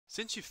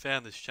Since you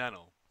found this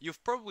channel,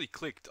 you've probably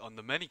clicked on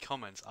the many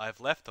comments I have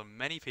left on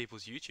many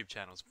people's YouTube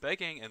channels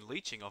begging and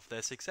leeching off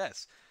their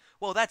success.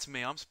 Well, that's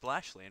me, I'm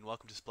Splashly, and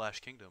welcome to Splash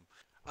Kingdom.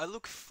 I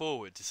look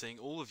forward to seeing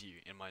all of you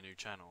in my new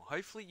channel.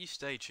 Hopefully you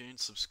stay tuned,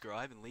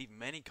 subscribe, and leave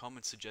many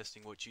comments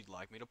suggesting what you'd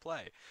like me to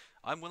play.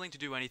 I'm willing to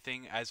do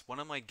anything, as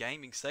one of my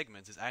gaming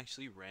segments is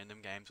actually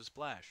Random Games with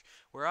Splash,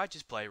 where I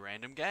just play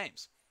random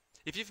games.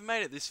 If you've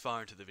made it this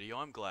far into the video,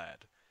 I'm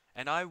glad.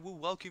 And I will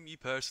welcome you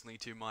personally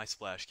to my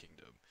Splash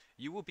Kingdom.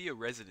 You will be a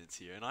resident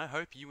here, and I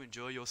hope you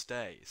enjoy your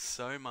stay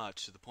so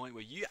much to the point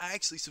where you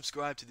actually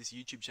subscribe to this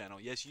YouTube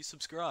channel. Yes, you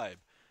subscribe,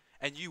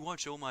 and you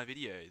watch all my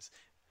videos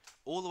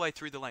all the way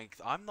through the length.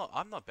 I'm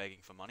not begging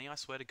for money. I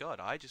swear to God,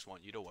 I just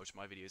want you to watch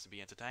my videos and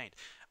be entertained.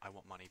 I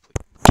want money,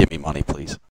 please. Give me money, please.